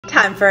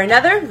Time for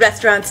another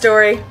restaurant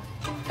story.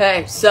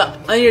 Hey, sup?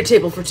 I need a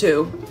table for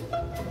two.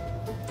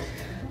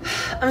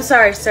 I'm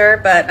sorry, sir,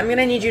 but I'm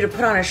gonna need you to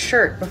put on a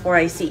shirt before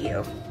I seat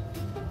you.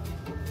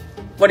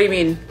 What do you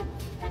mean?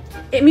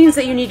 It means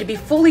that you need to be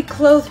fully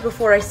clothed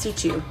before I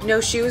seat you. No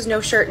shoes, no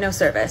shirt, no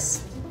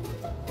service.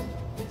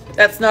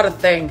 That's not a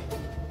thing.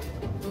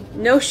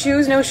 No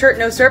shoes, no shirt,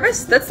 no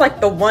service? That's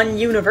like the one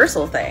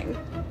universal thing.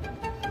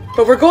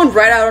 But we're going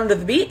right out onto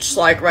the beach,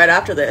 like right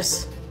after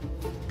this.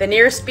 The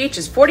nearest beach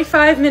is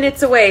 45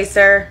 minutes away,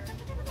 sir.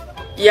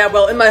 Yeah,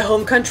 well, in my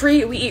home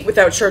country, we eat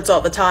without shirts all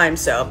the time,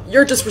 so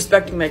you're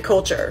disrespecting my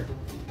culture.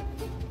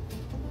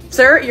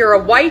 Sir, you're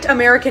a white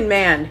American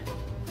man.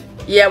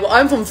 Yeah, well,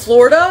 I'm from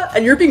Florida,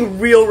 and you're being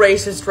real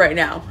racist right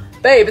now.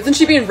 Babe, isn't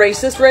she being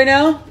racist right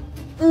now?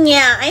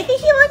 Yeah, I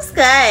think he looks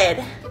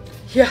good.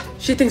 Yeah,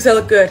 she thinks I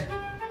look good.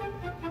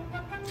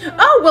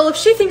 Oh, well, if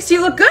she thinks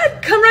you look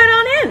good, come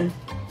right on in.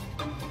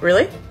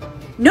 Really?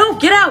 No,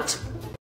 get out!